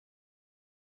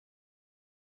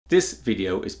This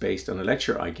video is based on a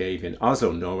lecture I gave in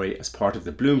Oslo, Norway as part of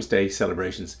the Bloomsday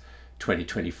celebrations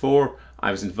 2024. I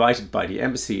was invited by the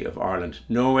Embassy of Ireland,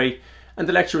 Norway, and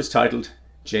the lecture was titled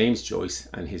James Joyce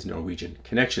and His Norwegian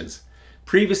Connections.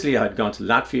 Previously, I had gone to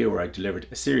Latvia where I delivered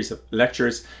a series of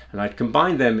lectures and I'd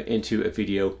combined them into a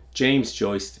video, James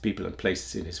Joyce, the People and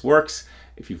Places in His Works.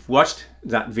 If you've watched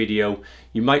that video,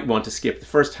 you might want to skip the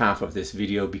first half of this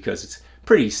video because it's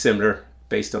pretty similar,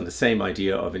 based on the same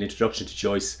idea of an introduction to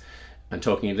Joyce and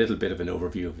talking a little bit of an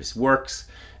overview of his works.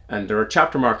 And there are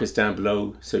chapter markers down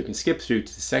below so you can skip through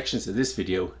to the sections of this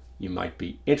video you might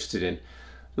be interested in.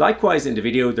 Likewise, in the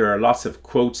video there are lots of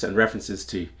quotes and references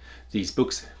to these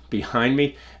books behind me,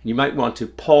 and you might want to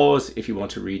pause if you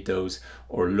want to read those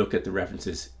or look at the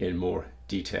references in more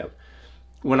detail.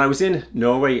 When I was in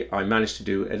Norway, I managed to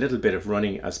do a little bit of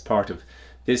running as part of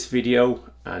this video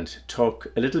and talk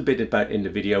a little bit about in the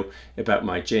video about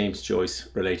my James Joyce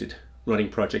related running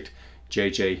project,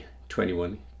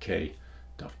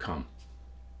 jj21k.com.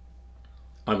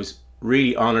 I was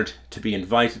really honoured to be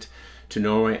invited to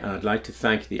Norway, and I'd like to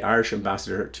thank the Irish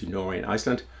Ambassador to Norway and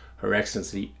Iceland, Her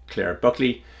Excellency Claire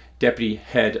Buckley, Deputy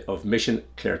Head of Mission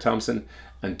Claire Thompson,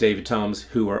 and David Toms,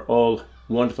 who were all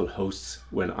wonderful hosts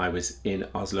when I was in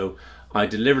Oslo. I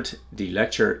delivered the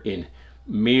lecture in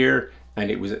Mir and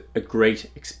it was a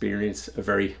great experience, a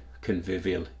very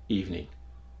convivial evening.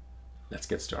 Let's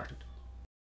get started.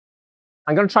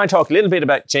 I'm going to try and talk a little bit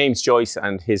about James Joyce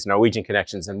and his Norwegian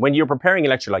connections. And when you're preparing a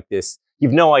lecture like this,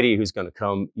 you've no idea who's going to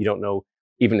come. You don't know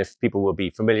even if people will be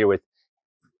familiar with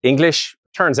English.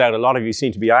 Turns out a lot of you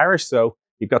seem to be Irish, so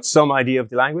you've got some idea of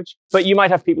the language. But you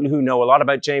might have people who know a lot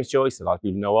about James Joyce. A lot of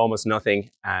people know almost nothing.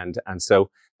 And so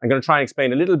I'm going to try and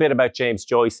explain a little bit about James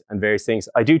Joyce and various things.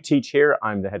 I do teach here.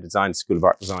 I'm the head of design, School of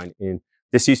Art Design in,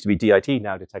 this used to be DIT,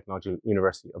 now the Technological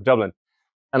University of Dublin.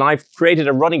 And I've created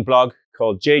a running blog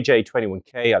called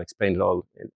JJ21K. I'll explain it all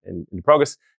in the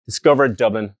progress. Discovered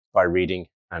Dublin by reading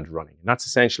and running. And that's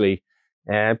essentially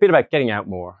a bit about getting out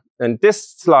more. And this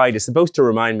slide is supposed to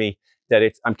remind me that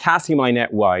I'm casting my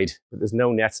net wide, but there's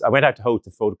no nets. I went out to Hope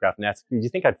to photograph nets. Did you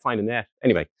think I'd find a net?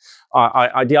 Anyway,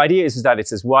 the idea is that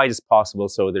it's as wide as possible.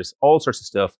 So there's all sorts of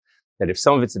stuff that if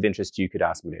some of it's of interest, you could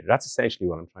ask me later. That's essentially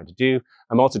what I'm trying to do.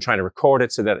 I'm also trying to record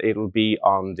it so that it'll be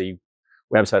on the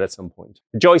website at some point.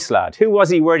 The Joyce lad. Who was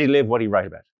he? Where did he live? What did he write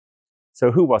about? So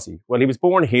who was he? Well, he was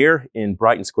born here in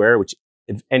Brighton Square, which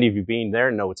if any of you been there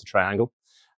know it's a triangle.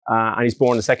 And he's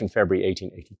born on the 2nd February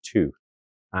 1882.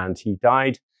 And he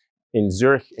died in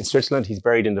Zurich, in Switzerland. He's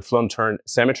buried in the Flunturn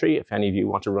Cemetery. If any of you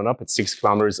want to run up, it's 6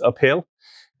 kilometers uphill.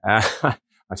 I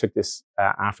took this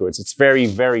afterwards. It's very,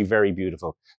 very, very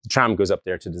beautiful. The tram goes up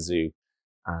there to the zoo.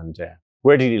 And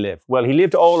where did he live? Well, he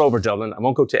lived all over Dublin. I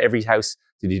won't go to every house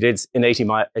that he did in 80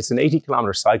 miles. It's an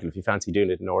 80-kilometer cycle if you fancy doing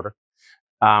it in order.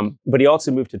 But he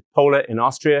also moved to Pola in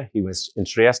Austria. He was in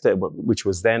Trieste, which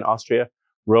was then Austria,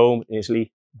 Rome in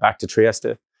Italy, back to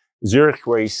Trieste, Zurich,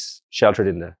 where he's sheltered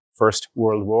in the First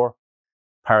World War,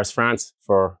 Paris, France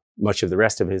for much of the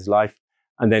rest of his life,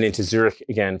 and then into Zurich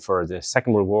again for the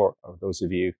Second World War. Or those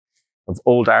of you of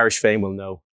old Irish fame will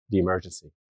know the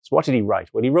emergency. So what did he write?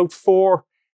 Well, he wrote 4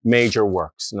 major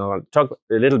works. Now, I'll talk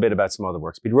a little bit about some other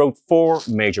works, but he wrote 4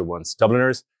 major ones.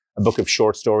 Dubliners, a book of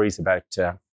short stories about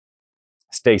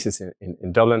stasis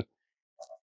in Dublin.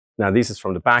 Now, this is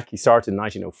from the back. He started in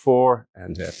 1904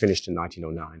 and finished in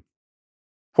 1909.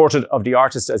 Portrait of the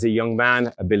Artist as a Young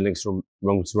Man, a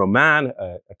Bildungsroman,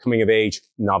 a coming-of-age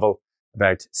novel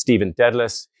about Stephen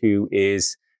Dedalus, who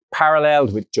is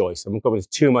paralleled with Joyce. I won't go into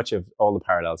too much of all the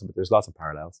parallels, but there's lots of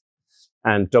parallels.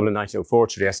 And Dublin 1904,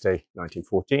 Trieste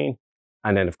 1914.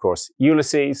 And then, of course,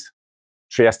 Ulysses,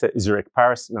 Trieste, Zurich,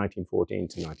 Paris, 1914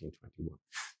 to 1921.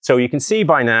 So you can see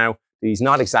by now that he's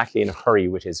not exactly in a hurry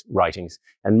with his writings.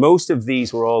 And most of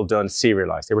these were all done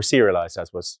serialized. They were serialized,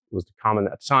 as was the common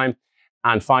at the time.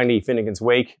 And finally, Finnegan's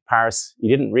Wake, Paris. He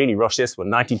didn't really rush this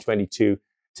one, 1922 to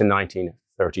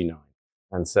 1939.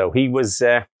 And so he was,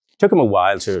 took him a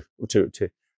while to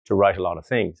write a lot of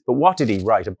things. But what did he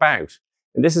write about?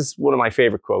 And this is one of my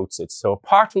favorite quotes. It's, so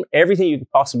apart from everything you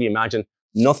could possibly imagine,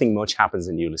 nothing much happens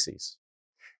in Ulysses.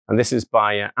 And this is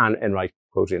by Anne Enright,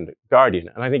 quoted in The Guardian.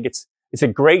 And I think it's a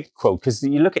great quote because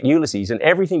you look at Ulysses and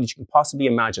everything that you can possibly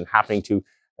imagine happening to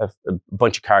a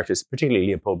bunch of characters, particularly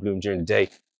Leopold Bloom during the day,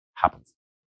 happens.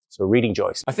 So reading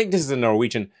Joyce. I think this is a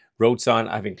Norwegian road sign.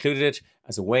 I've included it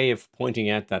as a way of pointing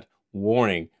out that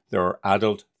warning, there are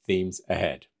adult themes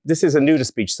ahead. This is a nudist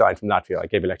speech sign from Latvia. I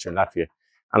gave a lecture in Latvia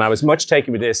and I was much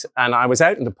taken with this. And I was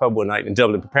out in the pub one night in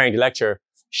Dublin preparing the lecture,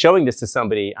 showing this to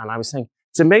somebody. And I was saying,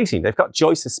 it's amazing. They've got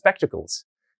Joyce's spectacles.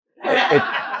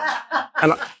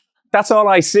 And That's all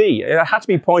I see. It had to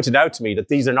be pointed out to me that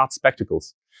these are not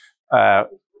spectacles.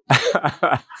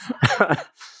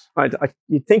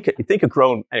 You'd think a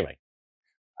grown, anyway.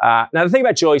 Now, the thing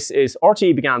about Joyce is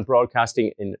RTE began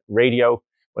broadcasting in radio.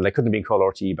 Well, they couldn't have been called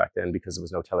RTE back then because there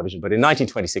was no television. But in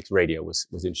 1926, radio was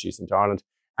introduced into Ireland.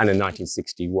 And in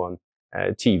 1961,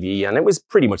 TV. And it was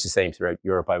pretty much the same throughout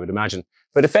Europe, I would imagine.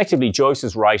 But effectively, Joyce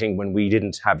was writing when we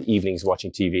didn't have evenings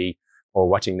watching TV or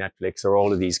watching Netflix or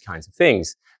all of these kinds of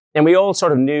things. And we all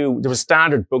sort of knew there were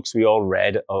standard books we all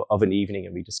read of an evening,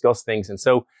 and we discussed things. And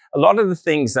so a lot of the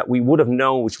things that we would have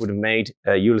known, which would have made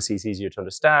Ulysses easier to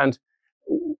understand,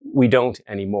 we don't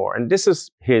anymore. And this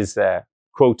is his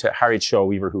quote to Harriet Shaw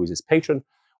Weaver, who was his patron.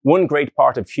 One great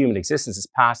part of human existence is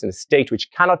passed in a state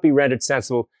which cannot be rendered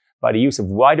sensible by the use of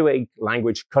wide-awake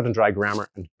language, cut-and-dry grammar,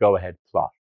 and go-ahead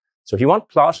plot. So if you want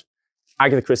plot,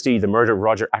 Agatha Christie, The Murder of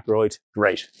Roger Ackroyd,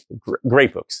 great.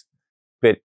 Great books.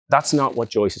 But that's not what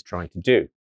Joyce is trying to do.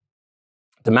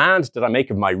 The demand that I make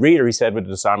of my reader, he said with a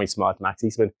disarming smile to Max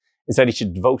Eastman, is that he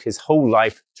should devote his whole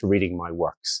life to reading my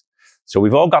works. So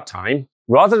we've all got time.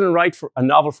 Rather than write a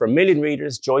novel for 1 million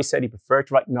readers, Joyce said he preferred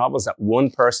to write novels that one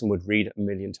person would read 1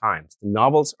 million times. The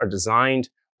novels are designed,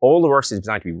 all the works are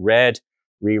designed to be read,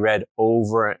 reread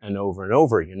over and over and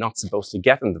over. You're not supposed to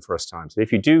get them the first time. So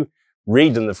if you do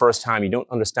read them the first time, you don't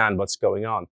understand what's going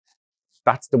on.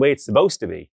 That's the way it's supposed to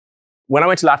be. When I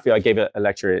went to Latvia, I gave a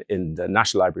lecture in the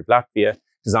National Library of Latvia,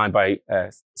 designed by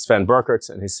Sven Burkerts,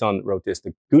 and his son wrote this,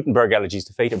 The Gutenberg Elegies,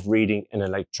 The Fate of Reading in an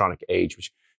Electronic Age,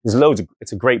 which there's loads of,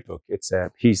 it's a great book.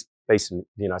 He's based in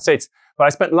the United States. But I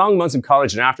spent long months in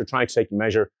college and after trying to take the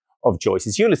measure of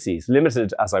Joyce's Ulysses.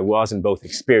 Limited as I was in both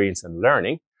experience and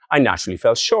learning, I naturally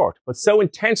fell short. But so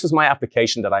intense was my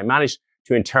application that I managed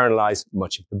to internalize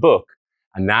much of the book.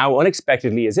 And now,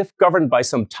 unexpectedly, as if governed by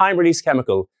some time-release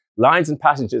chemical, lines and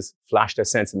passages flashed their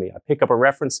sense of me. I pick up a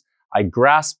reference. I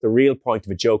grasp the real point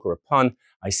of a joke or a pun.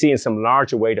 I see in some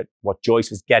larger way that what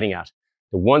Joyce was getting at.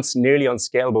 The once nearly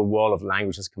unscalable wall of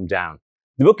language has come down.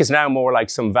 The book is now more like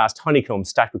some vast honeycomb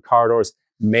stacked with corridors,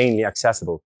 mainly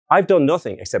accessible. I've done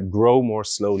nothing except grow more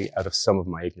slowly out of some of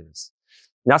my ignorance.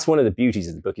 And that's one of the beauties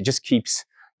of the book. It just keeps,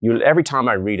 every time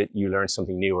I read it, you learn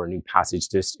something new or a new passage.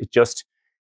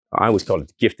 I always call it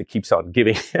the gift that keeps on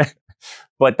giving.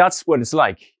 But that's what it's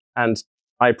like. And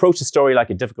I approach the story like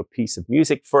a difficult piece of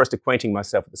music, first acquainting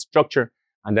myself with the structure,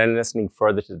 and then listening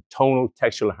further to the tonal,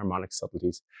 textual, and harmonic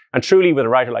subtleties. And truly, with a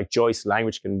writer like Joyce,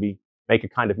 language can make a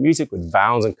kind of music with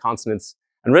vowels and consonants,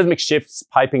 and rhythmic shifts,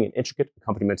 piping, and intricate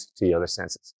accompaniment to the other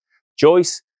senses.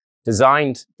 Joyce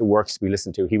designed the works we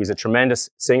listen to. He was a tremendous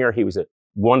singer. He was a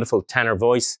wonderful tenor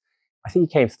voice. I think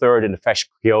he came third in the Feis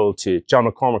Creole to John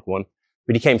McCormack one,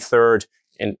 but he came third.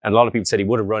 And a lot of people said he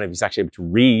would have run if he was actually able to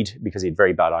read because he had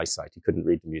very bad eyesight. He couldn't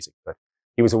read the music, but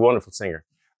he was a wonderful singer.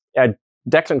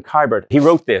 Declan Kybert, he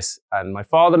wrote this, and my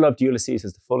father loved Ulysses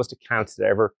as the fullest account that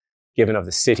ever given of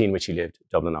the city in which he lived,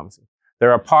 Dublin obviously.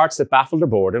 There are parts that baffled or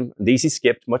bored him, and these he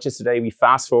skipped, much as today we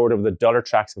fast forward over the duller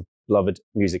tracks of beloved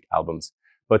music albums.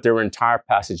 But there were entire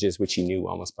passages which he knew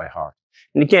almost by heart.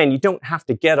 And again, you don't have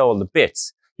to get all the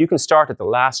bits. You can start at the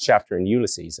last chapter in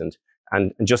Ulysses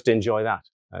and just enjoy that,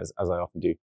 as I often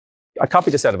do. I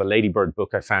copied this out of a Ladybird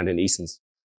book I found in Eason's.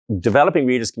 Developing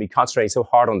readers can be concentrating so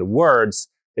hard on the words,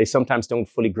 they sometimes don't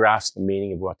fully grasp the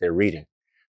meaning of what they're reading.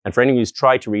 And for anyone who's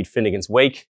tried to read Finnegan's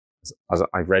Wake, as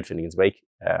I've read Finnegan's Wake,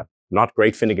 not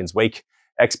great Finnegan's Wake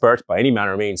expert by any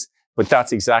manner of means, but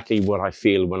that's exactly what I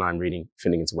feel when I'm reading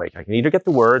Finnegan's Wake. I can either get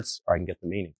the words or I can get the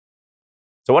meaning.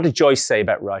 So what did Joyce say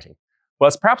about writing? Well,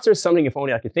 perhaps there's something, if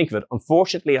only I could think of it.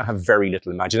 Unfortunately, I have very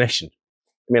little imagination.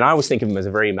 I mean, I always think of him as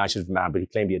a very imaginative man, but he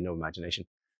claimed he had no imagination.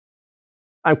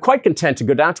 I'm quite content to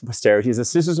go down to posterity as a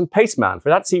scissors and paste man, for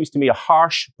that seems to me a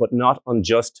harsh but not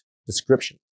unjust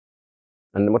description.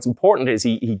 And what's important is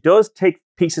he does take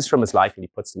pieces from his life and he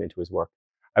puts them into his work.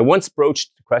 I once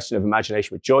broached the question of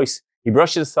imagination with Joyce. He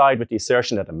brushed it aside with the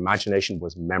assertion that imagination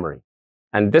was memory.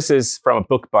 And this is from a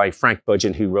book by Frank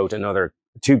Budgeon, who wrote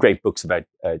two great books about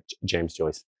James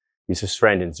Joyce. He's his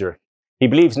friend in Zurich. He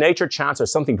believes nature, chance, or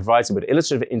something provides him with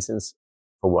illustrative instance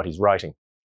for what he's writing.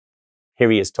 Here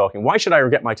he is talking. Why should I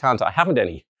regret my talent? I haven't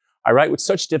any. I write with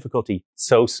such difficulty,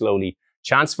 so slowly.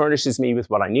 Chance furnishes me with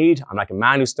what I need. I'm like a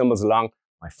man who stumbles along.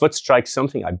 My foot strikes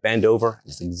something. I bend over.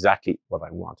 It's exactly what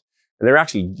I want. And there are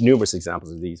actually numerous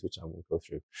examples of these, which I won't go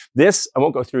through. This, I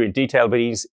won't go through in detail, but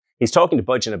he's talking to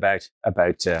Budgeon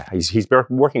about he's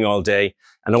working all day,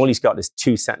 and all he's got is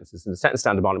 2 sentences. And the sentence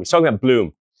down the bottom, he's talking about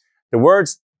bloom. The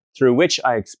words through which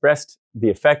I expressed the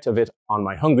effect of it on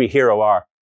my hungry hero are,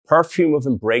 perfume of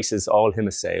embraces all him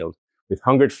assailed, with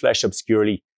hungered flesh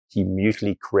obscurely he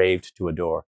mutely craved to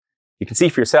adore. You can see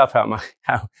for yourself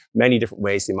how many different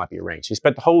ways they might be arranged. He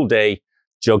spent the whole day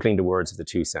juggling the words of the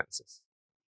two sentences.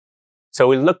 So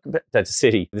we'll look at the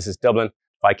city. This is Dublin.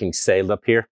 Vikings sailed up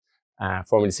here,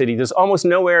 forming the city. There's almost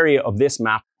no area of this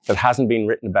map that hasn't been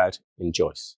written about in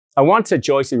Joyce. I wanted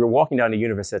Joyce, if you were walking down the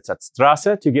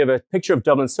Universitätsstraße, to give a picture of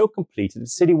Dublin so complete that the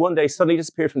city one day suddenly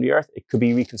disappeared from the earth, it could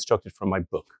be reconstructed from my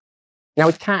book. Now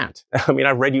it can't. I mean,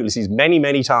 I've read Ulysses many,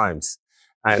 many times,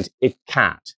 and it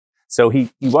can't. So he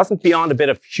wasn't beyond a bit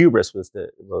of hubris, was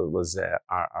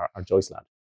our Joyce lad.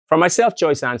 For myself,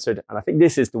 Joyce answered, and I think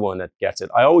this is the one that gets it.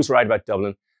 I always write about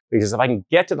Dublin because if I can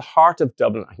get to the heart of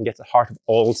Dublin, I can get to the heart of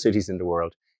all cities in the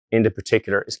world. In the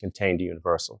particular is contained the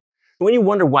universal. When you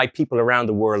wonder why people around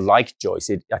the world like Joyce,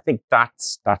 I think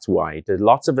that's why.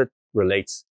 Lots of it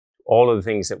relates to all of the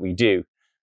things that we do.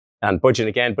 And budging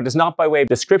again, but it's not by way of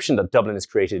description that Dublin is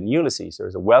created in Ulysses. There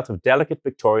is a wealth of delicate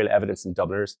pictorial evidence in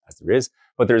Dubliners, as there is,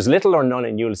 but there is little or none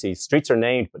in Ulysses. Streets are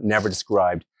named, but never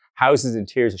described. Houses and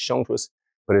tiers are shown to us,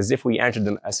 but as if we entered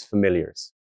them as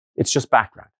familiars. It's just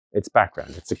background. It's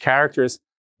background. It's the characters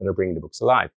that are bringing the books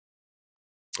alive.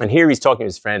 And here he's talking to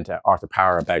his friend, Arthur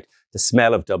Power, about the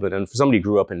smell of Dublin. And for somebody who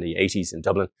grew up in the 80s in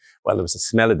Dublin, well, there was the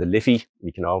smell of the Liffey.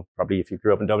 You can all, probably if you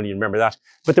grew up in Dublin, you remember that.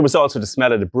 But there was also the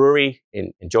smell of the brewery.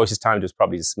 In Joyce's time, there was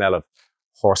probably the smell of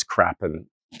horse crap and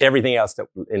everything else that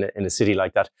in a city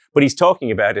like that. But he's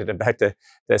talking about it, about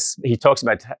he talks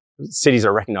about cities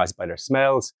are recognized by their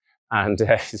smells. And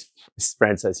his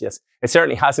friend says, yes, it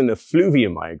certainly has an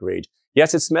effluvium, I agreed.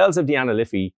 Yes, it smells of the Anna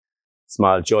Liffey,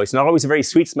 smiled Joyce. Not always a very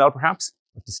sweet smell, perhaps,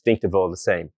 but distinctive all the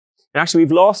same. And actually,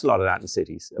 we've lost a lot of that in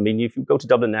cities. I mean, if you go to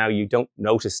Dublin now, you don't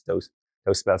notice those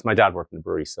smells. My dad worked in a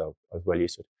brewery, so I was well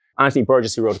used to it. Anthony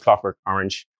Burgess, who wrote A Clockwork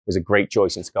Orange, was a great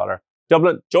Joycean scholar.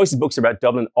 Joyce's books are about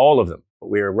Dublin, all of them. But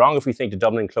we are wrong if we think that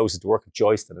Dublin closes the work of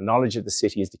Joyce, that the knowledge of the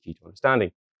city is the key to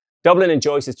understanding. Dublin in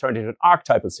Joyce is turned into an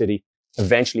archetypal city,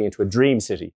 eventually into a dream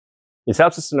city. It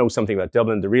helps us to know something about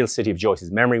Dublin, the real city of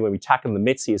Joyce's memory, when we tackle the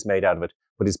myths he has made out of it,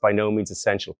 but is by no means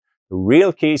essential. The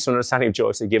real keys to understanding of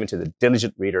Joyce are given to the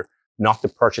diligent reader, not the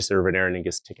purchaser of an Aer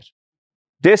Lingus ticket.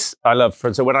 This I love.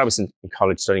 So when I was in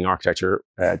college studying architecture,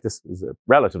 this was a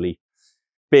relatively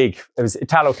big, it was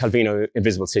Italo Calvino,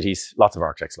 Invisible Cities, lots of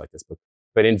architects like this book.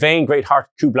 But in vain, great-hearted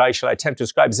Kublai shall I attempt to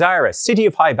describe Zaire, city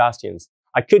of high bastions.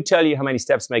 I could tell you how many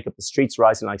steps make up the streets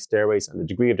rising like stairways and the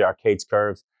degree of the arcade's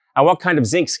curves, and what kind of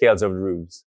zinc scales over the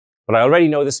roofs. But I already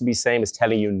know this would be the same as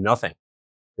telling you nothing.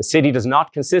 The city does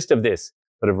not consist of this,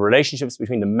 but of relationships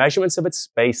between the measurements of its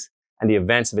space and the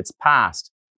events of its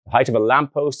past, the height of a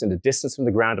lamppost and the distance from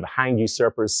the ground of a hanged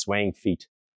usurper's swaying feet,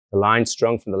 the lines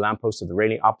strung from the lamppost of the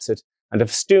railing opposite, and the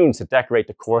festoons that decorate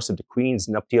the course of the Queen's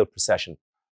nuptial procession,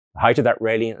 the height of that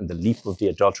railing and the leap of the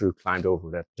adulterer who climbed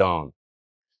over it at dawn.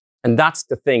 And that's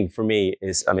the thing for me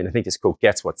is, I think this quote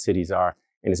gets what cities are,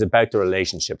 and it's about the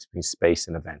relationships between space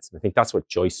and events. And I think that's what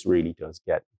Joyce really does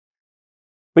get.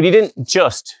 But he didn't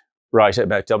just write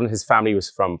about Dublin. His family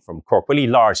was from Cork. Well, he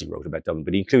largely wrote about Dublin,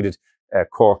 but he included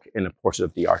Cork in a portrait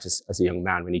of the artist as a young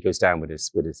man when he goes down with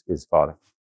his father.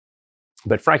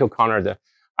 But Frank O'Connor, the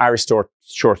Irish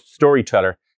short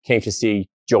storyteller, came to see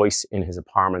Joyce in his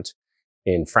apartment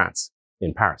in France,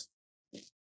 in Paris.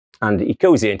 And he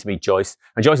goes in to meet Joyce,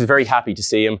 and Joyce is very happy to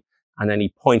see him. And then he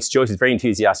points, Joyce is very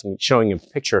enthusiastic, showing him a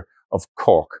picture of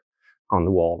Cork on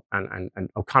the wall. And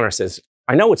O'Connor says,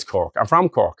 I know it's Cork, I'm from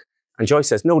Cork. And Joyce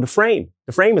says, no, the frame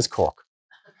is Cork.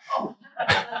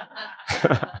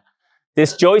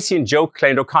 This Joycean joke,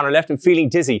 claimed O'Connor, left him feeling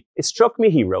dizzy. It struck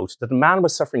me, he wrote, that the man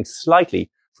was suffering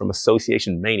slightly from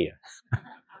association mania.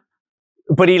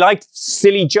 But he liked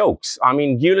silly jokes.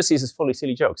 Ulysses is full of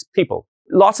silly jokes.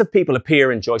 Lots of people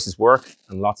appear in Joyce's work,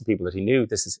 and lots of people that he knew.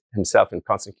 This is himself in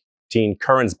Constantine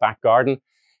Curran's back garden.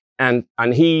 And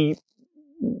the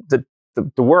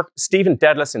work, Stephen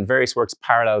Dedalus in various works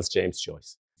parallels James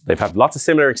Joyce. They've had lots of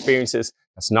similar experiences.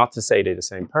 That's not to say they're the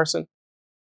same person.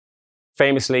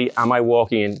 Famously, am I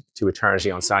walking into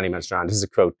eternity on Sandyman Strand? This is a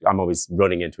quote, I'm always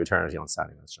running into eternity on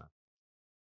Sandyman Strand.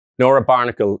 Nora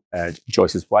Barnacle,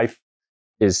 Joyce's wife,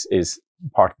 is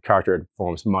part of the character that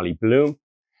forms Molly Bloom.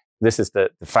 This is the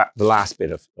last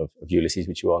bit of Ulysses,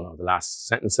 which you all know, the last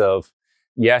sentence of,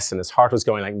 yes, and his heart was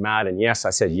going like mad, and yes, I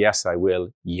said, yes, I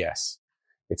will, yes.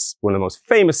 It's one of the most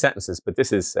famous sentences, but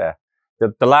this is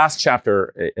the last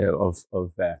chapter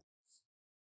of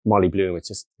Molly Bloom. It's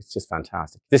just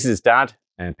fantastic. This is his dad,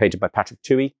 painted by Patrick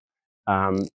Toohey,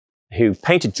 who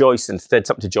painted Joyce and said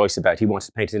something to Joyce about he wants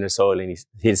to paint his inner soul, and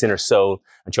his inner soul.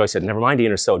 And Joyce said, never mind the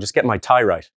inner soul, just get my tie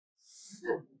right.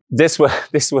 This was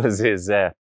his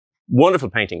wonderful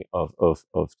painting of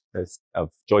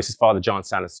Joyce's father, John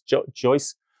Stannis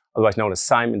Joyce, otherwise known as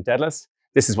Simon Dedalus.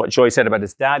 This is what Joyce said about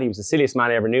his dad. He was the silliest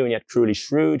man I ever knew and yet cruelly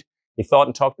shrewd. He thought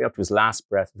and talked me up to his last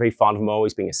breath. Very fond of him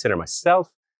always being a sinner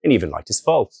myself and even liked his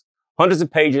faults. Hundreds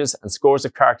of pages and scores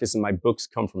of characters in my books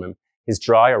come from him. His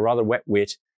dry or rather wet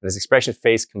wit and his expression of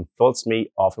face convulsed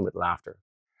me often with laughter.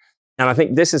 And I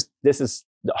think this is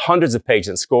hundreds of pages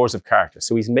and scores of characters.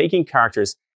 So he's making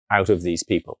characters out of these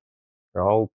people.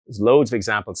 There's loads of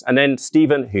examples. And then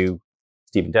Stephen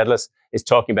Dedalus, is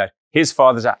talking about his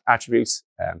father's attributes.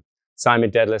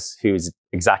 Simon Dedalus, who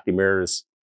exactly mirrors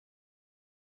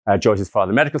Joyce's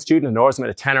father, a medical student, a Norseman,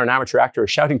 a tenor, an amateur actor, a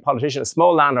shouting politician, a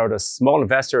small landlord, a small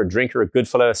investor, a drinker, a good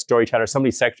fellow, a storyteller,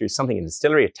 somebody's secretary, something in a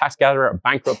distillery, a tax gatherer, a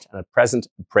bankrupt, and at present,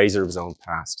 a praiser of his own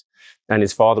past. And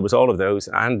his father was all of those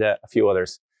and a few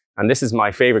others. And this is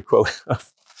my favorite quote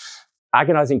of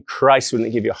agonizing Christ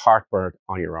wouldn't give you a heartburn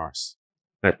on your arse.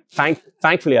 Now,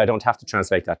 thankfully, I don't have to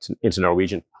translate that into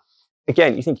Norwegian.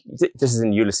 Again, you think this is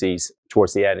in Ulysses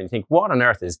towards the end, and you think, what on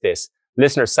earth is this?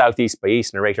 Listener southeast by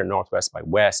east, narrator northwest by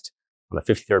west, on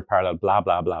the 53rd parallel, blah,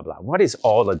 blah, blah, blah. What is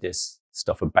all of this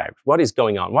stuff about? What is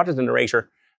going on? What is the narrator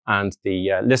and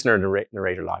the listener and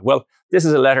narrator lie? Well, this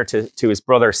is a letter to his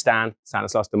brother,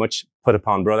 Stanislaus, the much put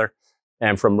upon brother,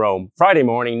 from Rome. Friday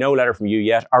morning, no letter from you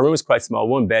yet. Our room is quite small,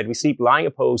 one bed. We sleep lying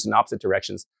opposed in opposite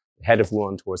directions, the head of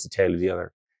one towards the tail of the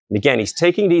other. And again, he's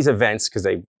taking these events, because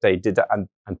they did that,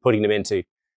 and putting them into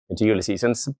Ulysses.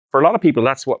 And for a lot of people,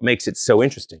 that's what makes it so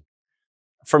interesting.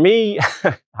 For me,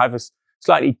 I have a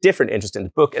slightly different interest in the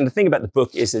book. And the thing about the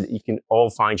book is that you can all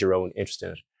find your own interest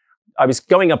in it. I was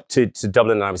going up to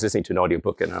Dublin and I was listening to an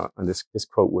audiobook, and this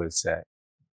quote was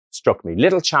struck me.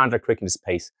 Little Chandler quickened his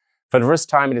pace. For the first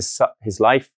time in his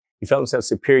life, he felt himself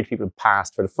superior to people of the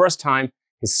past. For the first time,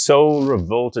 his soul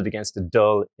revolted against the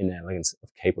dull inelegance of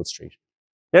Capel Street.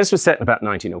 Now, this was set in about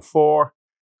 1904.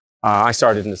 I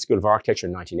started in the School of Architecture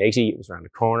in 1980. It was around the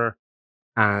corner.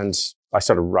 And I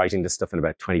started writing this stuff in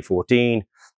about 2014.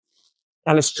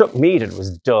 And it struck me that it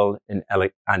was dull and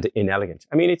inelegant.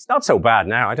 I mean, it's not so bad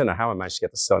now. I don't know how I managed to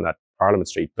get the sun at Parliament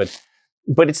Street, but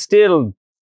it's still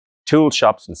tool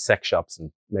shops and sex shops,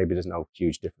 and maybe there's no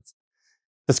huge difference.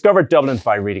 Discovered Dublin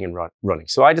by reading and running.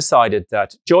 So I decided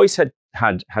that Joyce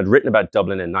had written about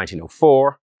Dublin in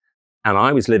 1904, and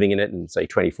I was living in it in, say,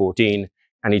 2014,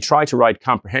 and he tried to write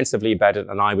comprehensively about it,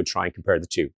 and I would try and compare the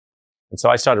two. And so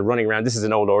I started running around. This is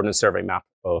an old Ordnance Survey map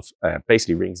of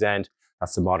basically Ringsend.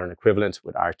 That's the modern equivalent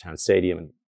with Artown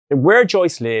Stadium. And where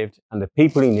Joyce lived and the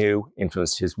people he knew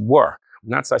influenced his work.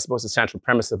 And that's, I suppose, the central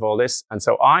premise of all this. And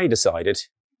so I decided,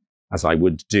 as I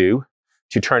would do,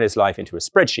 to turn his life into a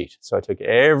spreadsheet. So I took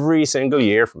every single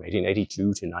year from 1882 to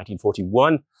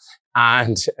 1941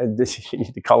 and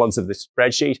the columns of the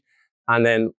spreadsheet, and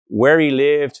then where he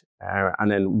lived, and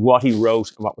then what he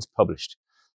wrote and what was published.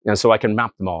 And so I can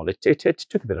map them all. It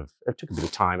took a bit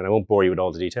of time, and I won't bore you with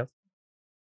all the details.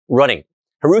 Running.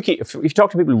 Haruki, if you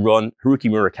talk to people who run, Haruki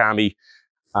Murakami,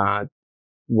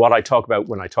 what I talk about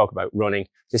when I talk about running,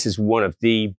 this is one of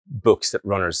the books that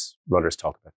runners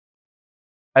talk about.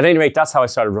 At any rate, that's how I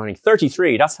started running.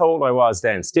 33, that's how old I was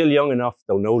then. Still young enough,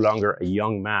 though no longer a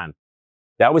young man.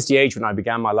 That was the age when I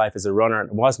began my life as a runner, and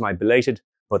it was my belated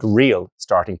but real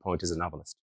starting point as a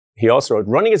novelist. He also wrote,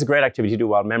 running is a great activity to do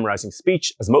while memorizing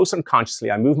speech, as most unconsciously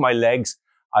I move my legs,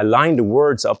 I line the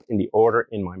words up in the order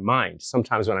in my mind.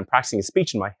 Sometimes when I'm practicing a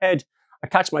speech in my head, I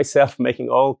catch myself making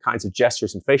all kinds of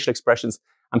gestures and facial expressions,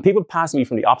 and people passing me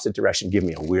from the opposite direction give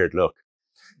me a weird look.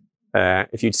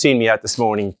 If you'd seen me out this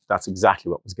morning, that's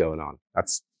exactly what was going on.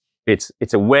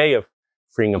 It's a way of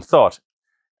freeing up thought.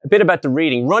 A bit about the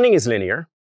reading. Running is linear.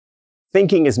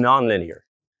 Thinking is non-linear.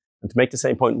 And to make the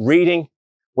same point, reading,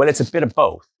 well, it's a bit of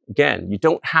both. Again, you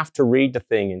don't have to read the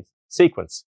thing in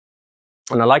sequence.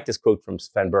 And I like this quote from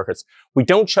Sven Burkertz. We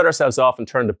don't shut ourselves off and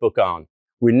turn the book on.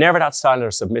 We're never that silent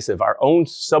or submissive. Our own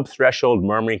sub-threshold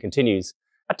murmuring continues.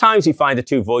 At times we find the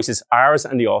two voices, ours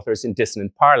and the author's, in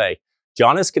dissonant parley.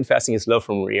 John is confessing his love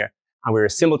for Maria, and we're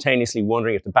simultaneously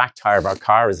wondering if the back tire of our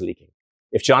car is leaking.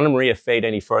 If John and Maria fade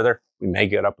any further, we may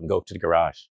get up and go to the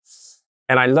garage.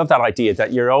 And I love that idea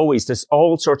that there's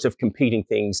all sorts of competing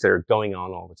things that are going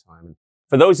on all the time. And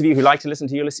for those of you who like to listen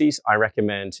to Ulysses, I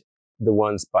recommend the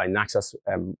ones by Naxos,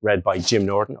 read by Jim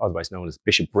Norton, otherwise known as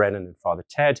Bishop Brennan and Father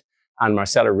Ted. And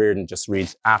Marcella Reardon just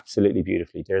reads absolutely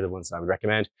beautifully. They're the ones I would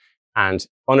recommend. And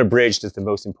unabridged is the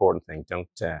most important thing.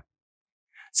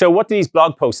 So what do these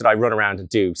blog posts that I run around and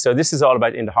do? So this is all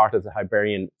about in the heart of the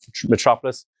Iberian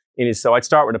metropolis. So I'd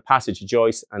start with a passage of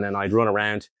Joyce, and then I'd run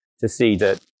around to see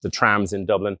the trams in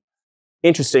Dublin.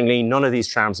 Interestingly, none of these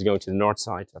trams are going to the north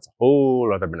side. That's a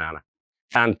whole other banana.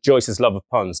 And Joyce's love of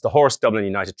puns. The Horse Dublin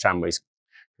United Tramways,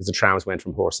 because the trams went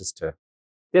from horses to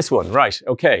This one, right.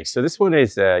 Okay. So this one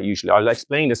is usually, I'll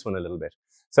explain this one a little bit.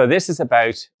 So this is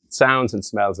about sounds and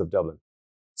smells of Dublin.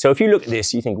 So if you look at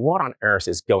this, you think, what on earth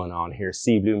is going on here?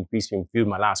 Sea bloom, beast bloom, view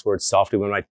my last words softly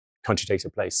when my country takes her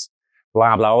place.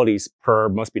 Blah, blah, all these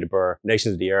must be the burr,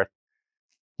 nations of the earth.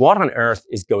 What on earth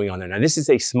is going on there? Now, this is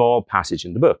a small passage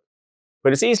in the book,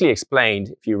 but it's easily explained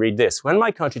if you read this. When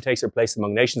my country takes her place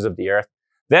among nations of the earth,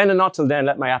 then and not till then,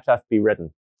 let my epitaph be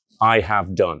written. I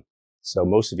have done. So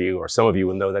most of you, or some of you,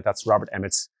 will know that that's Robert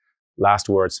Emmet's last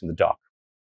words from the dock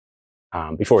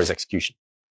before his execution.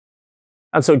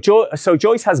 And so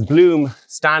Joyce has Bloom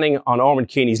standing on Ormond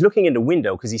Quay. He's looking in the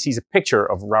window because he sees a picture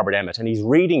of Robert Emmet, and he's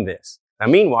reading this.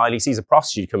 And meanwhile, he sees a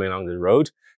prostitute coming along the road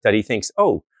that he thinks,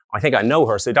 oh, I think I know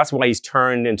her. So that's why he's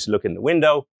turned in to look in the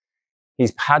window.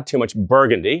 He's had too much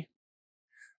burgundy.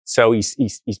 So he's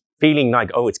feeling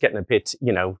like, oh, it's getting a bit,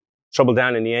 trouble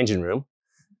down in the engine room.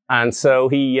 And so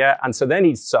then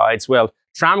he decides, well,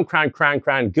 tram,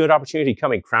 cran, good opportunity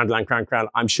coming, cran.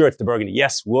 I'm sure it's the burgundy.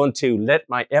 Yes, 1, 2, let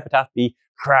my epitaph be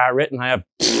written. I have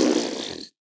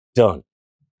done.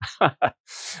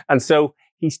 And so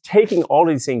he's taking all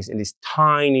of these things in this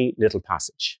tiny little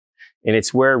passage. And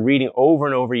it's where reading over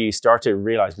and over, you start to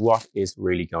realize what is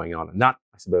really going on. And that,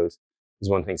 I suppose, is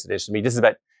one of the things that interests me. This is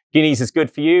about Guinness is good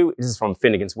for you. This is from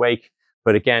Finnegan's Wake.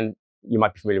 But again, you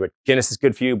might be familiar with Guinness is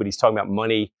good for you, but he's talking about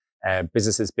money,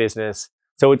 business is business.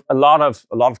 So a lot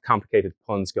of complicated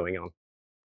puns going on.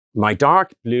 My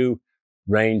dark blue,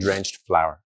 rain-drenched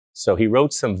flower. So he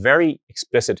wrote some very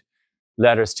explicit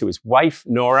letters to his wife,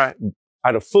 Nora,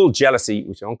 out of full jealousy,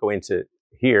 which I won't go into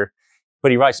here.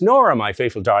 But he writes, Nora, my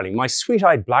faithful darling, my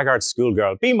sweet-eyed blackguard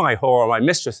schoolgirl, be my whore, my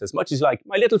mistress, as much as you like,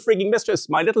 my little frigging mistress,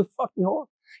 my little fucking whore.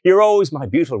 You're always my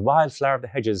beautiful wildflower of the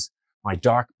hedges, my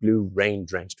dark blue,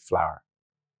 rain-drenched flower.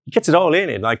 He gets it all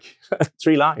in like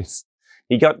 3 lines.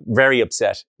 He got very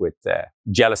upset with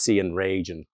jealousy and rage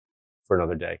and for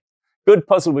another day. Good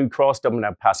puzzle, we crossed Dublin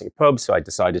without passing a pub, so I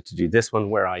decided to do this one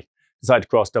where I decided to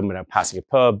cross Dublin without passing a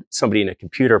pub. Somebody in a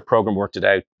computer program worked it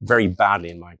out very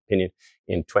badly, in my opinion,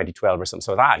 in 2012 or something.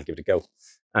 So I thought, I'll give it a go.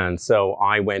 And so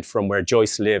I went from where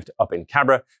Joyce lived up in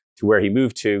Cabra to where he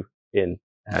moved to in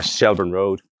Shelburne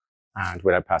Road, and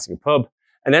without passing a pub.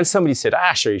 And then somebody said,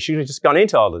 sure, you should have just gone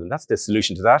into all of them. That's the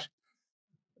solution to that.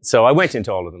 So I went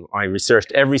into all of them. I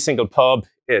researched every single pub,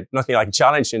 nothing like a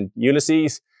challenge in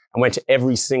Ulysses, and went to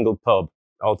every single pub,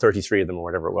 all 33 of them or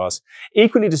whatever it was.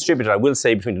 Equally distributed, I will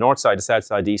say, between the north side, the south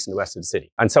side, the east and the west of the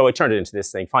city. And so I turned it into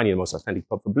this thing, finding the most authentic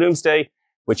pub for Bloomsday,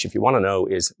 which, if you want to know,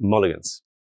 is Mulligan's.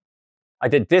 I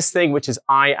did this thing, which is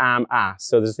I am a.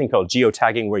 So there's a thing called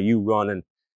geotagging where you run and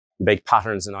make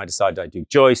patterns, and I decided I'd do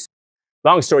Joyce.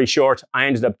 Long story short, I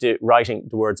ended up writing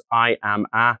the words I am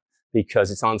a because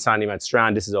it's on Sandymount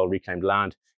Strand. This is all reclaimed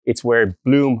land. It's where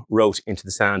Bloom wrote into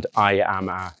the sand I am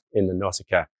a in the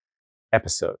Nausicaa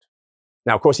episode.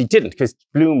 Now, of course, he didn't because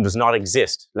Bloom does not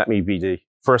exist. Let me be the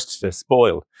first to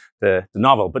spoil the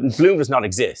novel. But Bloom does not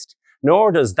exist,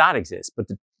 nor does that exist.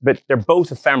 But they're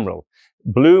both ephemeral.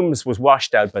 Bloom's was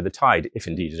washed out by the tide, if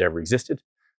indeed it ever existed.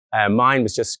 Mine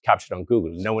was just captured on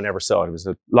Google. No one ever saw it. It was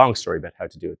a long story about how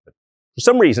to do it. But for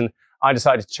some reason, I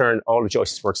decided to turn all of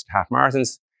Joyce's works into half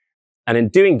marathons. And in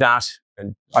doing that,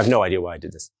 and I've no idea why I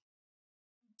did this,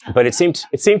 but it seemed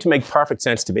to make perfect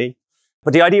sense to me.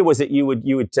 But the idea was that you would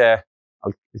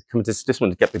I'll come to this one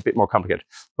to get a bit more complicated.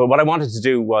 But what I wanted to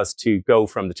do was to go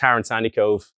from the Tower in Sandy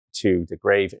Cove to the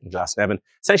grave in Glasnevin,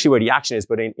 essentially where the action is,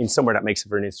 but in somewhere that makes it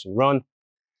for an interesting run.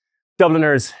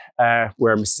 Dubliners,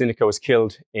 where Miss Sinico was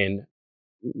killed in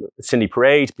Sydney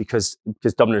Parade, because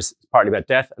Dubliners is partly about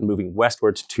death, and moving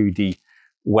westward to the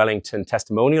Wellington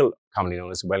Testimonial, commonly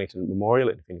known as Wellington Memorial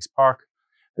in Phoenix Park.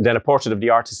 And then a portrait of the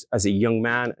artist as a young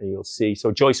man, and you'll see.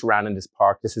 So Joyce ran in this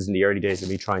park. This is in the early days of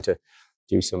me trying to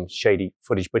do some shady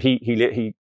footage, but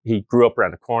he grew up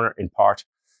around the corner in part,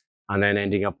 and then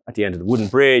ending up at the end of the wooden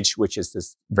bridge, which is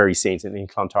this very scene in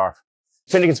Clontarf.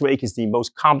 Finnegan's Wake is the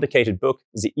most complicated book,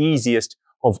 is the easiest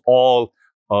of all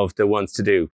of the ones to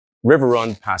do. River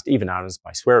Run past Even Adams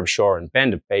by Swear Shore and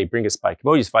Bend of Bay bring us by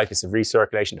Commodious Ficus of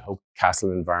recirculation to Hope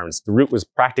Castle environments. The route was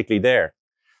practically there.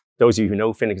 Those of you who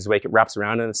know Finnegan's Wake, it wraps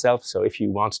around in itself. So if you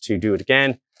want to do it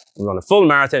again and run a full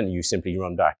marathon, you simply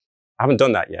run back. I haven't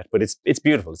done that yet, but it's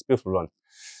beautiful. It's a beautiful run.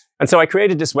 And so I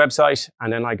created this website,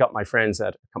 and then I got my friends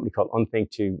at a company called Unthink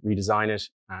to redesign it.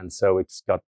 And so it's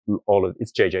got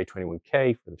it's JJ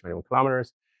 21K for the 21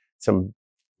 kilometers. Some,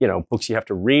 books you have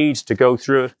to read to go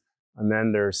through it. And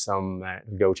then there's some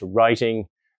go to writing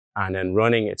and then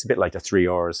running. It's a bit like the 3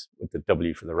 R's with the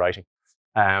W for the writing.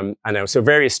 And so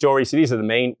various stories. So these are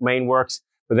the main works.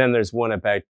 But then there's one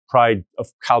about Pride of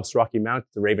Calp's Rocky Mount,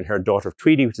 The Raven-Haired Daughter of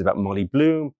Tweedy, which is about Molly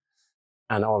Bloom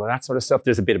and all of that sort of stuff.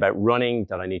 There's a bit about running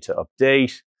that I need to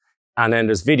update. And then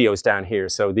there's videos down here.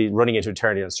 So the running into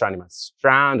eternity on Strandymount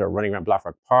Strand or running around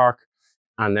Blackrock Park.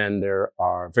 And then there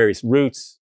are various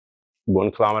routes,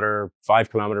 1 kilometer,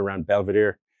 5 kilometer around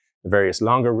Belvedere, the various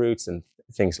longer routes and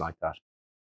things like that.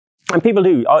 And people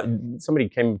do. Somebody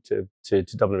came to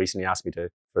Dublin recently, asked me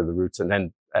for the routes and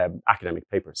then academic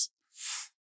papers.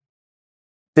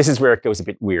 This is where it goes a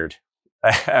bit weird.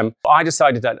 I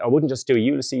decided that I wouldn't just do a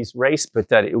Ulysses race, but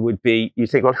that it would be, you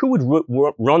think, well, who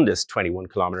would run this 21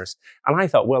 kilometers? And I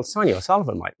thought, well, Sonia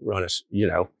O'Sullivan might run it, you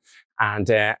know. And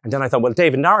then I thought, well,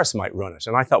 David Norris might run it.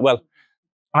 And I thought, well,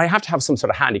 I have to have some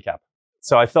sort of handicap.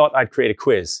 So I thought I'd create a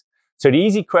quiz. So the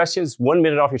easy questions, 1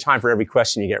 minute off your time for every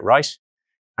question you get right,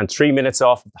 and 3 minutes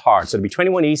off of the hard. So it'd be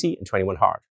 21 easy and 21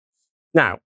 hard.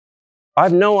 Now, I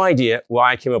have no idea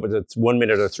why I came up with the 1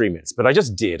 minute or 3 minutes, but I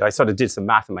just did. I sort of did some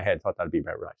math in my head, thought that'd be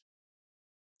about right.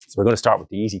 So we're going to start with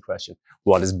the easy question.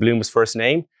 What is Bloom's first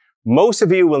name? Most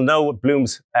of you will know what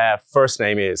Bloom's first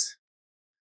name is.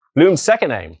 Bloom's second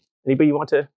name. Anybody want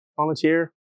to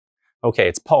volunteer? Okay,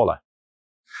 it's Paula.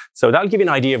 So that'll give you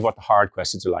an idea of what the hard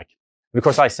questions are like. And of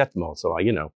course, I set them all, so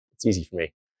it's easy for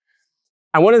me.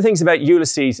 And one of the things about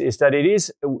Ulysses is that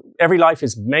every life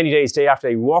is many days, day after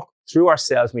day. We walk through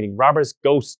ourselves, meeting robbers,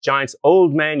 ghosts, giants,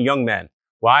 old men, young men,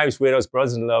 wives, widows,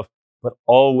 brothers in love, but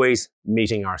always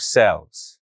meeting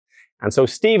ourselves. And so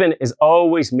Stephen is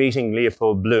always meeting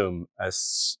Leopold Bloom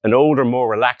as an older, more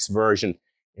relaxed version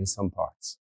in some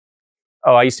parts.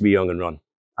 Oh, I used to be young and run.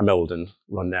 I'm old and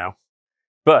run now.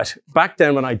 But back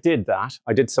then when I did that,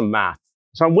 I did some math.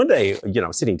 So one day,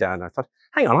 sitting down, and I thought,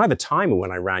 hang on, I have a timer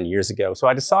when I ran years ago. So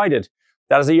I decided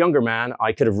that as a younger man,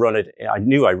 I could have run it. I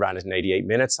knew I ran it in 88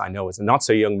 minutes. I know as a not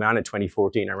so young man in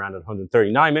 2014, I ran it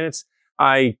 139 minutes.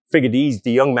 I figured the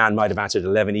young man might have answered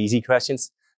 11 easy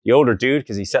questions. The older dude,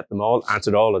 because he set them all,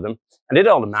 answered all of them. I did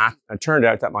all the math, and it turned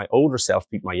out that my older self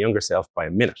beat my younger self by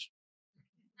a minute.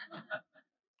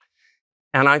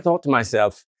 And I thought to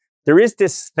myself, there is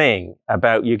this thing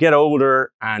about you get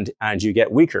older and you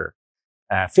get weaker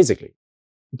physically,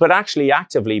 but actually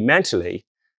actively, mentally,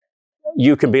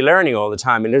 you can be learning all the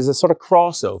time. And there's a sort of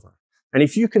crossover. And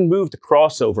if you can move the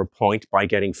crossover point by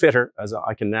getting fitter, as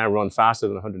I can now run faster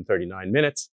than 139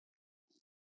 minutes,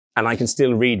 and I can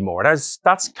still read more.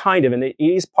 That's kind of, and it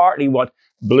is partly what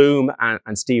Bloom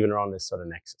and Stephen are on this sort of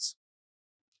nexus.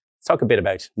 Let's talk a bit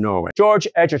about Norway. George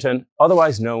Egerton,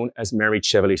 otherwise known as Mary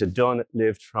Chevalier Dunn,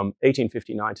 lived from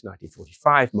 1859 to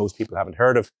 1945. Most people haven't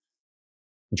heard of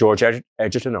George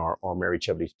Egerton or Mary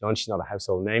Chevalier Dunn. She's not a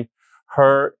household name.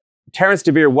 Terence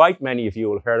de Vere White, many of you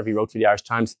will have heard of. He wrote for the Irish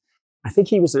Times. I think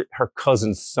he was her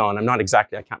cousin's son. I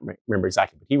can't remember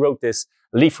exactly, but he wrote this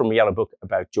Leaf from a Yellow Book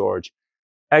about George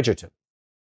Egerton.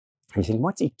 And you think,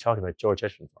 what's he talking about George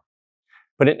Egerton for?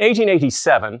 But in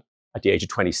 1887, at the age of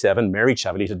 27, Mary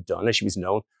Chevalier Dunn, as she was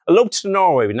known, eloped to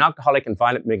Norway with an alcoholic and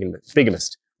violent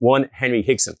bigamist, one Henry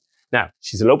Higson. Now,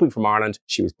 she's eloping from Ireland.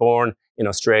 She was born in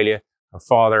Australia. Her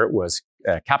father was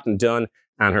Captain Dunn,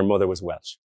 and her mother was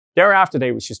Welsh. Thereafter,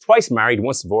 she was twice married,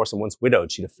 once divorced and once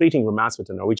widowed. She had a fleeting romance with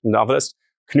the Norwegian novelist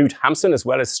Knut Hamsun, as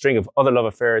well as a string of other love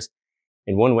affairs.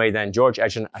 In one way, then, George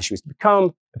Egerton, as she was to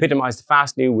become, epitomized the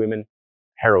fast new women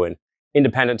heroine,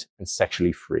 independent and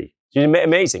sexually free. She's an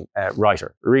amazing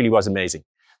writer, really was amazing.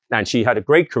 And she had a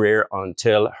great career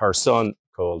until her son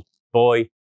called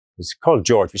he's called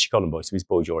George, but she called him Boy, so he's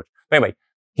Boy George. But anyway,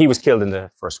 he was killed in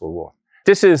the First World War.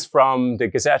 This is from the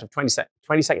Gazette of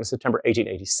 22nd of September,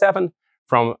 1887.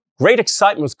 From great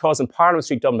excitement was caused in Parliament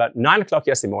Street, Dublin, about 9 o'clock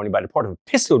yesterday morning by the report of a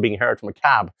pistol being heard from a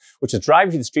cab, which was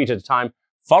driving through the street at the time,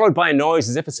 followed by a noise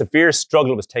as if a severe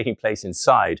struggle was taking place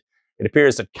inside. It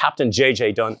appears that Captain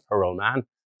J.J. Dunn, her old man,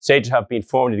 said to have been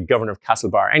formerly the governor of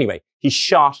Castlebar. Anyway, he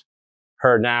shot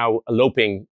her now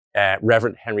eloping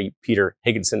Reverend Henry Peter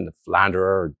Higginson, the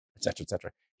philanderer, etc.,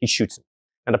 etc. He shoots him.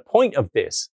 And the point of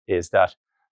this is that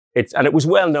it was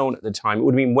well known at the time. It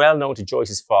would have been well known to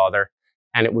Joyce's father,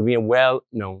 and it would be a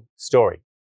well-known story.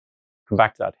 Come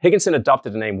back to that. Higginson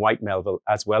adopted the name White Melville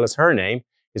as well as her name.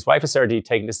 His wife has certainly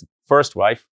taken this first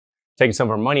wife, taking some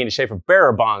of her money in the shape of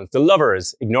bearer bonds. The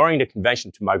lovers, ignoring the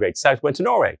convention to migrate south, went to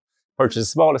Norway, purchased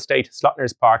a small estate,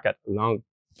 Slotner's Park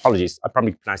apologies, I'm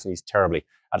probably pronouncing these terribly,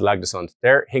 at Lagdasund.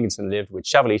 There, Higginson lived with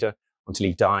Chevalita until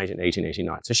he died in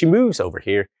 1889. So she moves over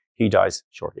here. He dies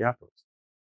shortly afterwards.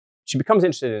 She becomes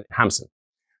interested in Hamsun.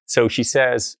 So she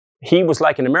says, he was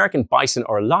like an American bison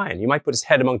or a lion. You might put his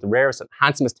head among the rarest and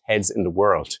handsomest heads in the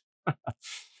world.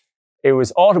 It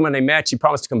was autumn when they met. She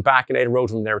promised to come back, and Ada wrote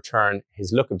from their return.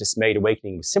 His look of dismayed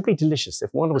awakening was simply delicious.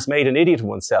 If one was made an idiot of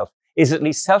oneself, is at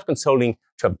least self-consoling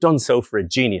to have done so for a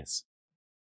genius.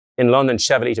 In London,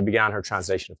 Chevalita began her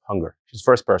translation of Hunger. She's the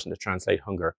first person to translate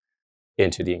Hunger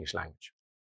into the English language.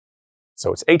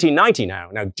 So it's 1890 now.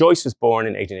 Now, Joyce was born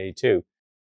in 1882.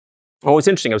 Oh, it's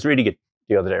interesting. I was reading it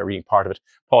the other day, reading part of it.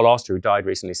 Paul Auster, who died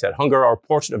recently, said, Hunger, our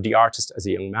portrait of the artist as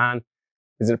a young man,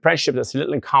 is an apprenticeship that's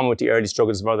little in common with the early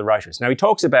struggles of other writers. Now, he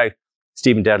talks about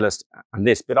Stephen Dedalus and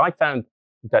this, but I found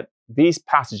that these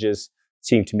passages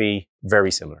seem to me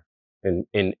very similar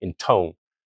in tone.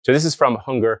 So this is from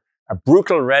Hunger. A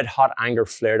brutal red-hot anger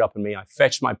flared up in me. I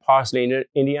fetched my parsley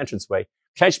in the entranceway,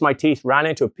 clenched my teeth, ran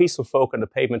into a peaceful folk on the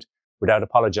pavement without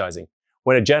apologizing.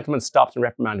 When a gentleman stopped and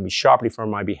reprimanded me sharply for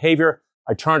my behavior,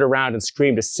 I turned around and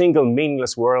screamed a single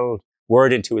meaningless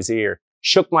word into his ear,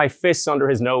 shook my fists under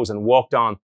his nose and walked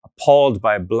on, appalled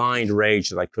by a blind rage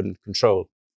that I couldn't control.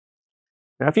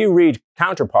 Now, if you read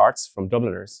Counterparts from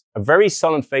Dubliners, a very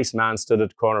sullen-faced man stood at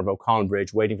the corner of O'Connell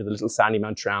Bridge waiting for the little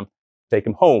Sandyman tram to take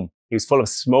him home. He was full of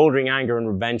smouldering anger and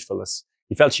revengefulness.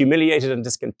 He felt humiliated and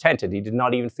discontented. He did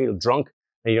not even feel drunk,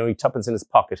 and he had only tuppence in his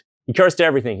pocket. He cursed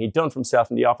everything he'd done for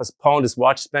himself in the office, pawned his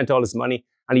watch, spent all his money,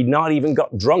 and he'd not even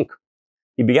got drunk.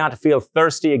 He began to feel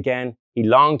thirsty again. He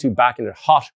longed to be back in a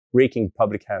hot, reeking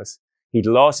public house. He'd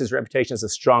lost his reputation as a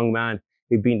strong man.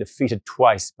 He'd been defeated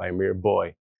twice by a mere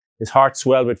boy. His heart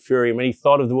swelled with fury, and when he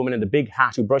thought of the woman in the big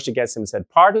hat who brushed against him and said,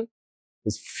 "Pardon?"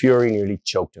 his fury nearly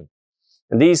choked him.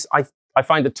 And these, I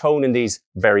find the tone in these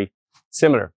very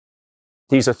similar.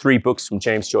 These are 3 books from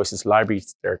James Joyce's library.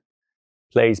 They're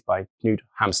plays by Knut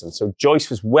Hamsun. So Joyce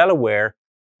was well aware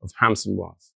of who Hamsun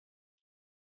was.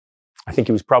 I think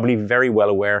he was probably very well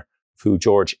aware of who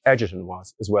George Egerton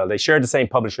was as well. They shared the same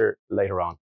publisher later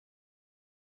on.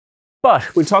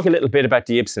 But we'll talk a little bit about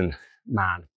the Ibsen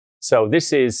man. So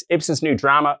this is Ibsen's new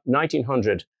drama,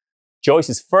 1900.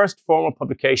 Joyce's first formal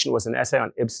publication was an essay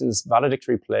on Ibsen's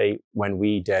valedictory play, When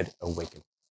We Dead Awaken.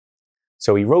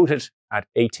 So he wrote it at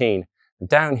 18. And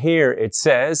down here it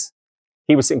says,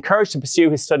 he was encouraged to pursue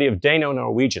his study of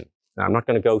Dano-Norwegian. Now, I'm not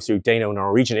going to go through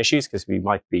Dano-Norwegian issues because we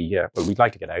might be, well, we'd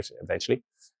like to get out eventually.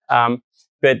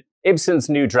 But Ibsen's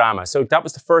new drama. So that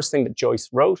was the first thing that Joyce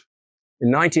wrote.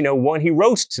 In 1901, he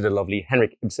wrote to the lovely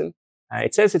Henrik Ibsen.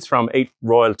 It says it's from 8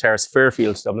 Royal Terrace,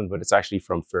 Fairfield, Dublin, but it's actually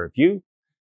from Fairview.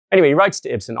 Anyway, he writes to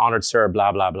Ibsen, honoured sir,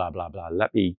 blah, blah, blah, blah, blah.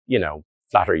 Let me,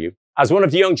 flatter you. As one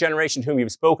of the young generation to whom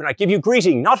you've spoken, I give you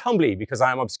greeting, not humbly because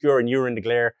I am obscure and you're in the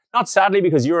glare, not sadly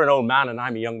because you're an old man and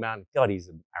I'm a young man. God, he's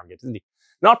arrogant, isn't he?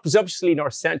 Not presumptuously nor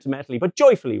sentimentally, but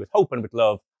joyfully, with hope and with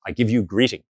love, I give you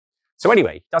greeting. So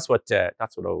anyway, that's what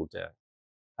old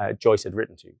Joyce had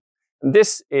written to. And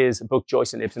this is a book,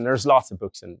 Joyce and Ibsen. There's lots of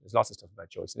books and there's lots of stuff about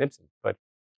Joyce and Ibsen. But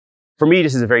for me,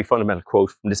 this is a very fundamental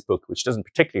quote from this book, which doesn't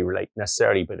particularly relate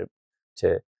necessarily, but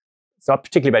it's not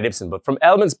particularly about Ibsen, but from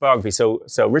Ellman's biography. So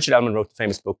Richard Ellman wrote the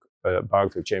famous book,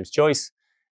 biography of James Joyce.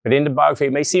 But in the biography,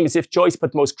 it may seem as if Joyce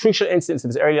put the most crucial incidents of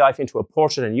his early life into a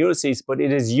portrait in Ulysses, but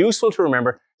it is useful to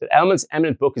remember that Ellman's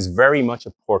eminent book is very much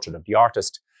a portrait of the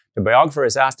artist. The biographer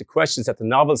has asked the questions that the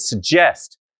novels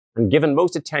suggest and given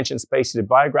most attention space to the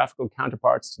biographical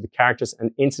counterparts to the characters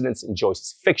and incidents in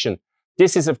Joyce's fiction.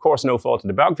 This is, of course, no fault of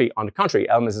the biography. On the contrary,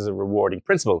 Ellman's is a rewarding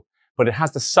principle, but it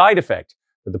has the side effect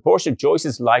that the portion of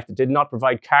Joyce's life that did not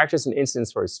provide characters and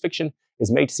incidents for his fiction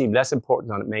is made to seem less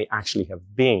important than it may actually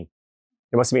have been.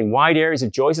 There must have been wide areas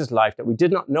of Joyce's life that we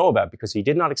did not know about because he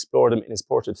did not explore them in his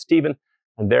portrait of Stephen,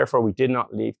 and therefore we did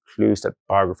not leave clues that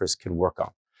biographers could work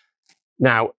on.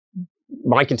 Now,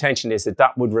 my contention is that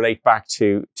that would relate back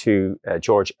to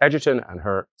George Egerton and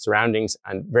her surroundings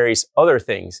and various other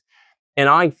things. And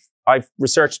I've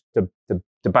researched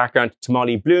the background to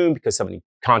Molly Bloom because somebody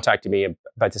contacted me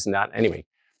about this and that. Anyway,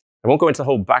 I won't go into the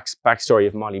whole backstory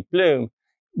of Molly Bloom,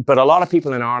 but a lot of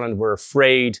people in Ireland were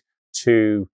afraid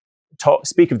to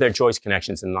speak of their Joyce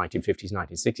connections in the 1950s,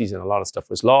 1960s, and a lot of stuff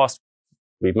was lost.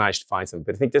 We've managed to find some,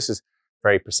 but I think this is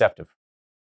very perceptive.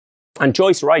 And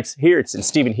Joyce writes here, it's in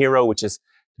Stephen Hero, which is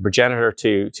the progenitor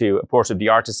to a portrait of the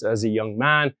artist as a young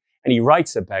man. And he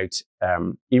writes a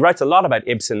lot about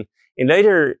Ibsen. In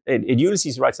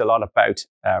Ulysses, he writes a lot about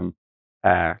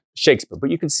Shakespeare, but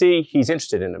you can see he's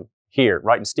interested in him here,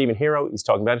 right? In Stephen Hero, he's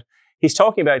talking about it. He's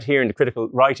talking about here in the critical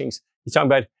writings, he's talking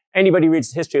about anybody who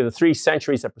reads the history of the 3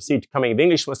 centuries that precede the coming of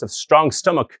English must have strong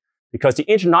stomach because the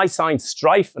internecine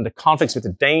strife and the conflicts with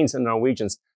the Danes and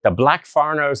Norwegians, the black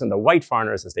foreigners and the white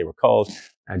foreigners, as they were called,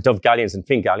 and Dove Galleons and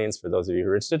Finn Galleons, for those of you who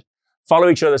are interested, follow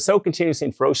each other so continuously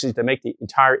and ferociously they make the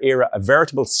entire era a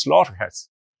veritable slaughterhouse.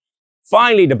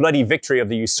 Finally, the bloody victory of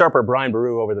the usurper Brian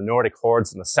Boru over the Nordic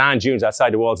hordes and the sand dunes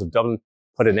outside the walls of Dublin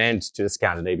put an end to the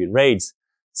Scandinavian raids.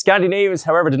 Scandinavians,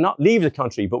 however, did not leave the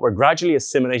country, but were gradually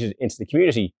assimilated into the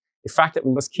community. a fact that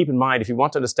we must keep in mind if we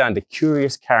want to understand the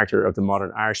curious character of the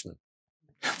modern Irishman.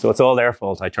 So it's all their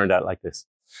fault I turned out like this.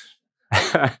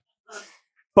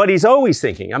 But he's always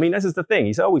thinking. I mean, this is the thing.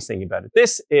 He's always thinking about it.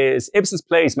 This is Ibsen's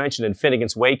plays mentioned in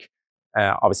Finnegan's Wake.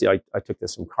 Obviously, I took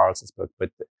this from Carlson's book,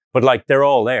 but like they're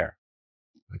all there.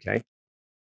 Okay.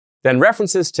 Then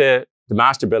references to the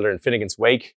master builder in Finnegan's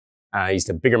Wake. He's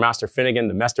the bigger master Finnegan,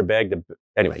 the Mester Beg.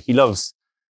 Anyway, he loves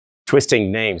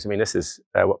twisting names. I mean, this is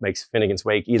what makes Finnegan's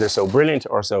Wake either so brilliant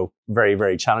or so very,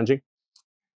 very challenging.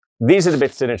 These are the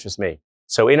bits that interest me.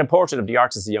 So in A Portrait of the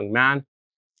Artist as a Young Man,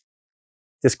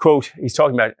 this quote, he's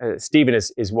talking about, Stephen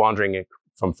is wandering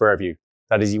from Fairview.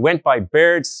 That as he went by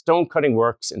Baird's stone-cutting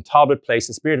works in Talbot Place,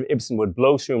 the spirit of Ibsen would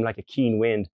blow through him like a keen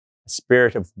wind, a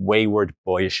spirit of wayward,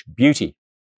 boyish beauty.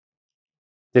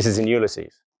 This is in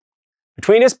Ulysses.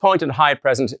 Between this point and the high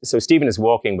present, so Stephen is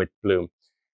walking with Bloom.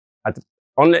 At the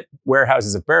unlit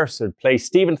warehouses of Beresford Place,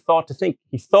 Stephen thought to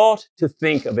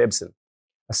think of Ibsen,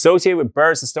 associated with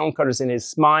birds and stonecutters in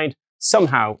his mind,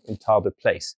 somehow in Talbot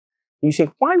Place. And you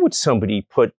think, why would somebody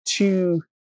put two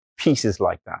pieces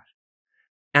like that?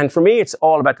 And for me, it's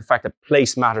all about the fact that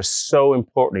place matters so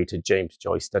importantly to James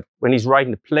Joyce, that when he's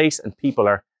writing, the place and people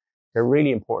they're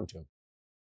really important to him.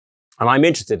 And I'm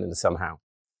interested in it somehow.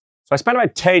 So I spent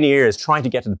about 10 years trying to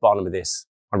get to the bottom of this.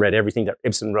 I read everything that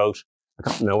Ibsen wrote. I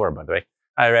got nowhere, by the way.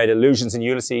 I read Illusions in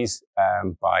Ulysses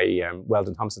by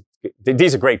Weldon Thompson.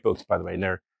 These are great books, by the way, and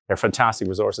they're fantastic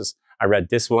resources. I read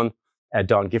this one,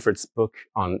 Don Gifford's book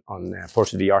on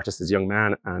Portrait of the Artist as a Young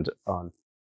Man, and on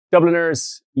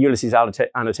Dubliners, Ulysses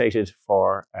annotated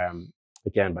for,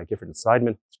 again, by Gifford and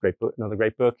Seidman. It's a great book, another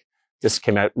great book. This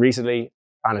came out recently,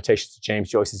 annotations to James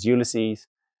Joyce's Ulysses.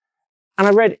 And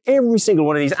I read every single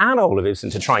one of these and all of Ibsen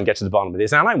to try and get to the bottom of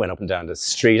this. And I went up and down the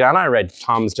street and I read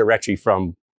Tom's directory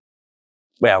from,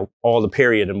 well, all the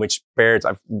period in which Baird's,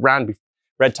 I've read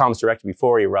Tom's directory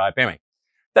before he arrived. Anyway,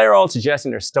 they're all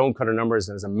suggesting there's stonecutter numbers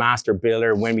and there's a master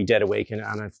builder, When We Dead Awaken.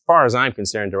 And as far as I'm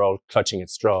concerned, they're all clutching at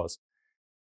straws.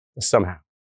 Somehow.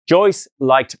 Joyce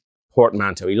liked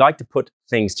portmanteau. He liked to put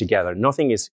things together. Nothing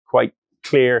is quite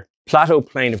clear. Plateau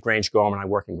Plain of Grange Gorman. I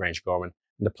work in Grange Gorman.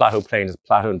 And the Plateau Plain is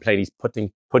Plateau and Plain. He's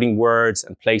putting words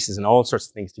and places and all sorts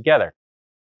of things together.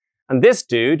 And this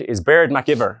dude is Baird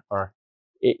MacIver, or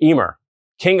Emer,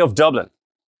 King of Dublin.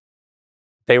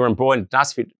 They were employed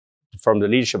from the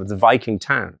leadership of the Viking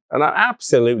town. And I'm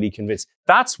absolutely convinced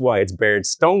that's why it's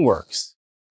Baird's Stoneworks.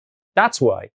 That's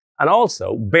why. And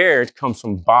also, Baird comes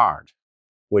from bard,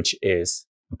 which is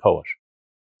a poet.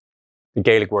 The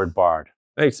Gaelic word bard.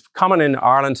 It's common in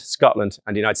Ireland, Scotland,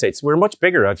 and the United States. We're much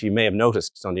bigger, as you may have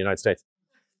noticed, on the United States,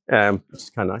 which is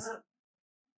kind of nice.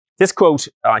 This quote,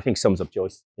 I think, sums up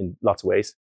Joyce in lots of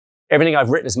ways. Everything I've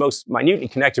written is most minutely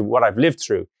connected with what I've lived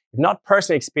through. If not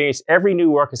personally experienced, every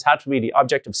new work has had for me the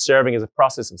object of serving as a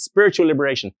process of spiritual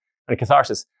liberation and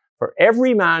catharsis. For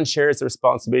every man shares the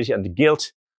responsibility and the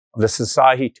guilt of the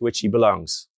society to which he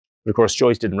belongs. But of course,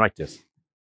 Joyce didn't write this.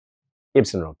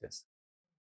 Ibsen wrote this.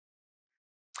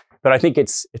 But I think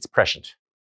it's prescient.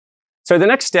 So the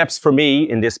next steps for me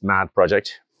in this mad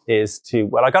project is to,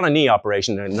 well, I got a knee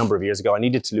operation a number of years ago. I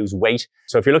needed to lose weight.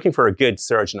 So if you're looking for a good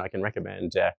surgeon, I can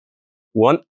recommend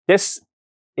one. This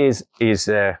is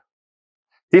a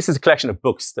collection of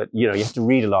books that, you have to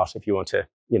read a lot if you want to,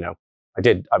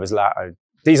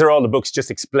 these are all the books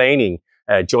just explaining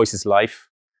Joyce's life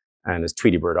and his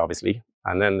Tweety Bird, obviously.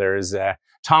 And then there's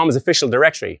Tom's official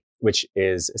directory, which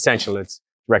is essential. It's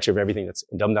directory of everything that's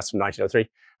in Dublin. That's from 1903.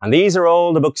 And these are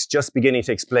all the books just beginning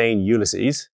to explain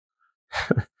Ulysses.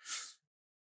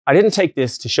 I didn't take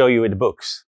this to show you in the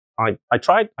books. I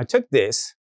took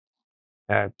this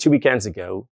 2 weekends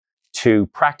ago to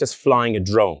practice flying a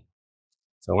drone.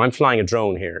 So I'm flying a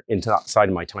drone here inside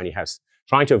of my tiny house,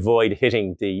 trying to avoid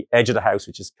hitting the edge of the house,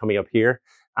 which is coming up here,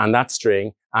 and that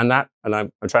string, and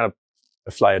I'm trying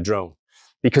to fly a drone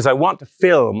because I want to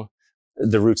film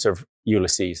the roots of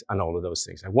Ulysses and all of those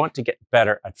things. I want to get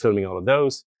better at filming all of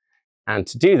those. And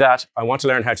to do that, I want to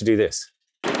learn how to do this.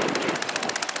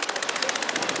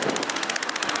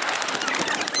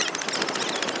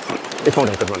 It won't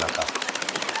have to run that fast.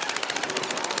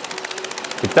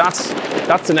 But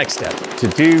that's the next step, to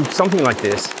do something like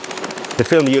this, to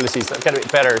film Ulysses. I've got a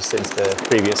bit better since the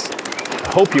previous.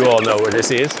 I hope you all know where this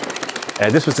is.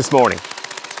 This was this morning.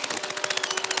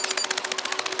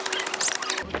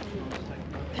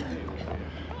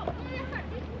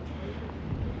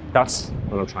 That's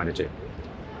what I'm trying to do.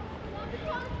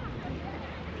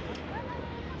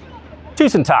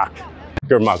 Tusen takk.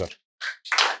 Good morning.